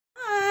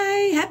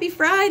Happy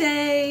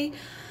Friday.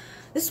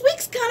 This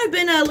week's kind of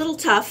been a little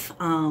tough.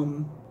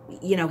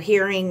 You know,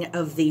 hearing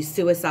of these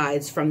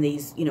suicides from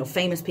these,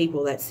 famous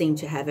people that seem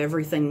to have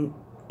everything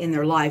in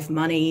their life,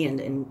 money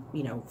and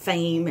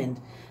fame,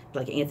 and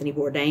like Anthony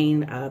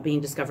Bourdain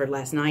being discovered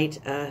last night,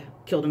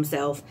 killed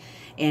himself,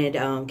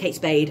 and Kate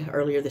Spade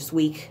earlier this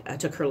week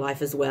took her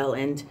life as well.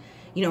 And,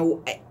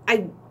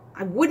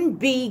 I wouldn't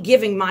be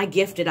giving my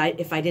gift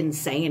if I didn't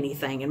say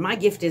anything. And my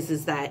gift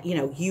is that,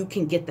 you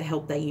can get the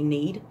help that you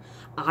need.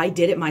 I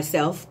did it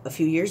myself a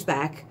few years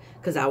back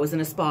because I was in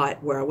a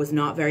spot where I was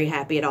not very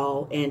happy at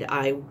all. And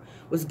I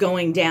was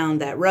going down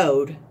that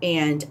road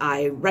and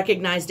I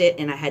recognized it,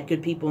 and I had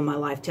good people in my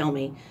life tell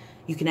me,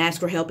 you can ask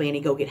for help,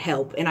 Annie, go get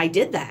help. And I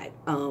did that.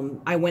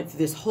 I went through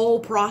this whole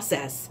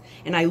process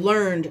and I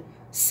learned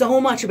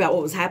so much about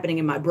what was happening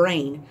in my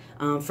brain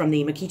from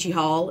the McKeechee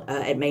Hall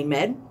at Maine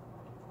Med.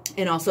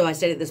 And also I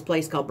stayed at this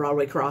place called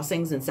Broadway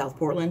Crossings in South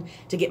Portland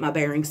to get my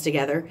bearings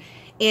together.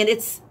 And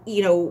it's,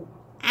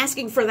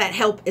 asking for that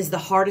help is the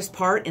hardest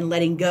part, and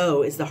letting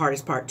go is the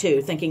hardest part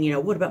too. Thinking,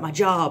 what about my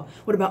job?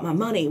 What about my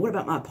money? What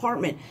about my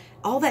apartment?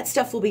 All that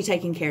stuff will be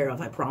taken care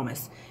of, I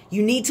promise.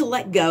 You need to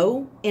let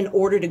go in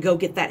order to go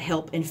get that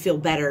help and feel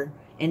better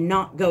and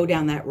not go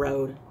down that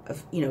road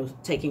of,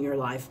 taking your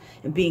life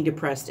and being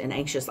depressed and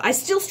anxious. I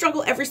still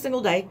struggle every single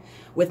day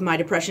with my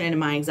depression and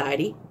my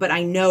anxiety, but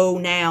I know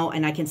now,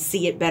 and I can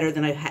see it better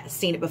than I've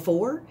seen it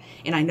before,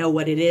 and I know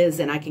what it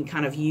is, and I can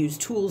kind of use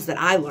tools that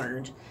I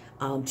learned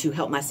to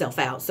help myself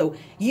out. So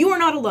you are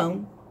not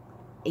alone.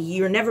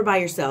 You're never by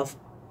yourself.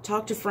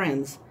 Talk to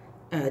friends.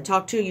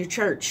 Talk to your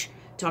church.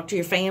 Talk to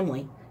your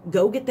family.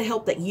 Go get the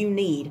help that you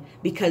need,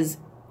 because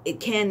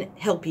it can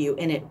help you,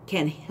 and it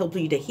can help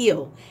you to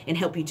heal and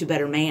help you to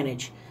better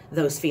manage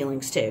those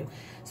feelings too.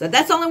 So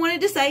that's all I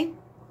wanted to say.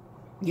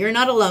 You're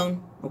not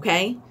alone,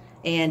 okay?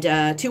 And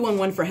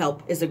 211 for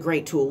help is a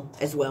great tool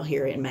as well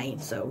here in Maine.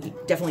 So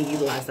definitely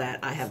utilize that.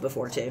 I have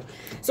before too.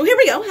 So here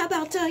we go. How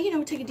about,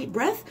 take a deep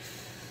breath.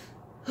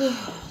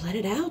 Let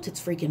it out. It's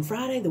freaking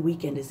Friday. The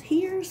weekend is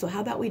here. So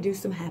how about we do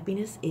some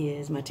happiness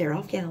is my tear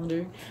off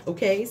calendar.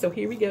 Okay, so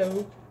here we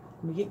go.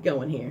 Let me get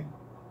going here.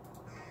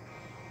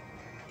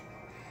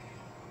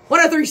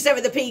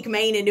 1037 The Peak,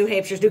 Maine and New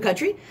Hampshire's New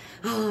Country.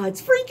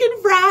 It's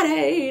freaking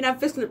Friday, and I'm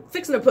fixing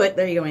to put,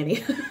 there you go,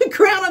 Andy,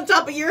 crown on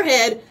top of your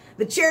head,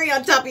 the cherry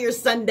on top of your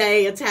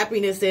Sunday. It's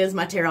happiness is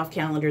my tear off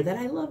calendar that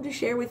I love to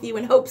share with you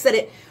in hopes that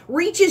it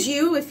reaches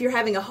you if you're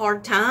having a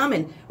hard time,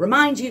 and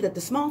reminds you that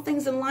the small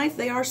things in life,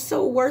 they are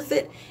so worth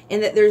it,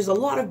 and that there's a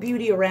lot of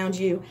beauty around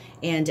you,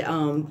 and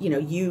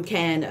you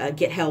can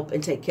get help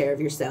and take care of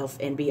yourself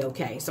and be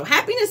okay. So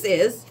happiness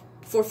is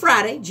for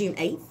Friday, June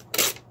 8th.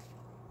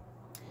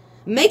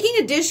 Making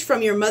a dish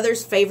from your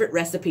mother's favorite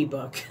recipe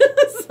book.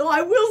 So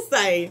I will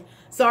say,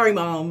 sorry,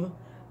 Mom.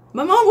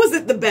 My mom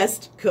wasn't the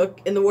best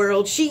cook in the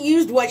world. She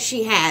used what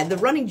she had. The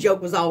running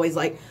joke was always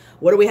like,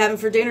 what are we having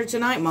for dinner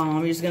tonight, Mom?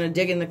 You're just going to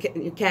dig in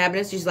the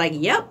cabinets? She's like,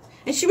 yep.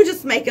 And she would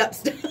just make up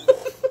stuff.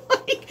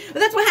 But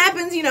that's what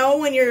happens,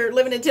 when you're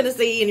living in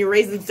Tennessee and you're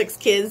raising 6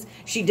 kids.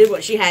 She did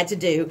what she had to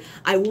do.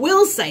 I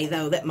will say,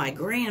 though, that my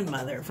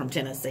grandmother from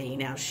Tennessee,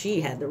 now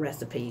she had the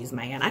recipes,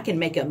 man. I can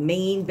make a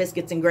mean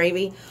biscuits and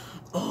gravy.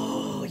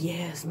 Oh,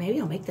 yes, maybe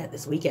I'll make that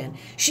this weekend.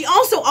 She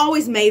also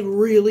always made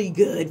really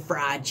good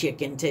fried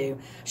chicken, too.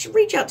 I should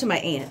reach out to my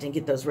aunt and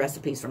get those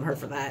recipes from her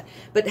for that.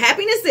 But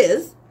happiness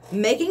is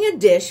making a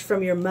dish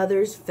from your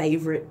mother's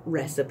favorite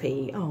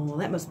recipe. Oh,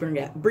 that must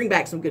bring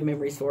back some good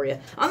memories for you.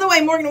 On the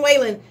way, Morgan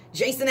Whalen,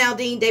 Jason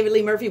Aldean, David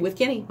Lee Murphy with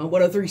Kenny on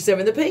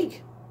 1037 The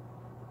Peak.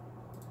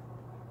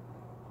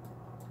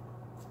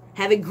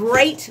 Have a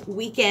great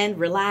weekend.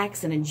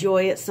 Relax and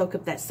enjoy it. Soak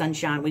up that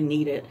sunshine. We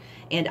need it.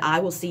 And I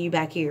will see you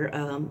back here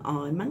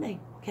on Monday.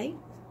 Okay?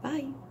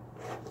 Bye.